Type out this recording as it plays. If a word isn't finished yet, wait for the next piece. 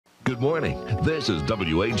Good morning. This is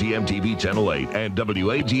WAGM TV Channel 8 and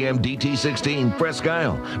WAGM DT16 Presque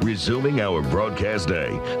Isle, resuming our broadcast day.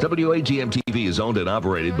 WAGM TV is owned and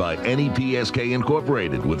operated by NEPSK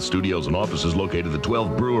Incorporated, with studios and offices located at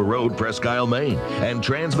 12 Brewer Road, Presque Isle, Maine, and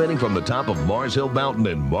transmitting from the top of Mars Hill Mountain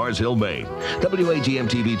in Mars Hill, Maine. WAGM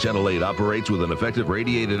TV Channel 8 operates with an effective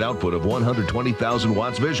radiated output of 120,000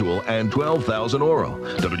 watts visual and 12,000 oral.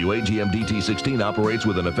 WAGM DT16 operates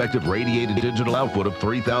with an effective radiated digital output of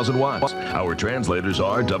 3,000 watts. Our translators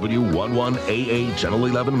are W11AA Channel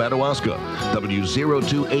 11 Madawaska,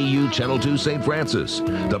 W02AU Channel 2 St. Francis,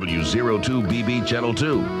 W02BB Channel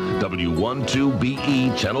 2,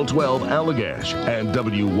 W12BE Channel 12 Allagash, and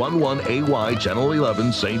W11AY Channel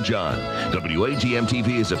 11 St. John. WAGM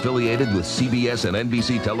TV is affiliated with CBS and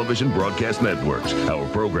NBC television broadcast networks. Our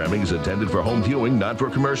programming is intended for home viewing, not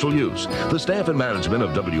for commercial use. The staff and management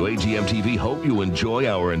of WAGM TV hope you enjoy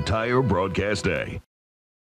our entire broadcast day.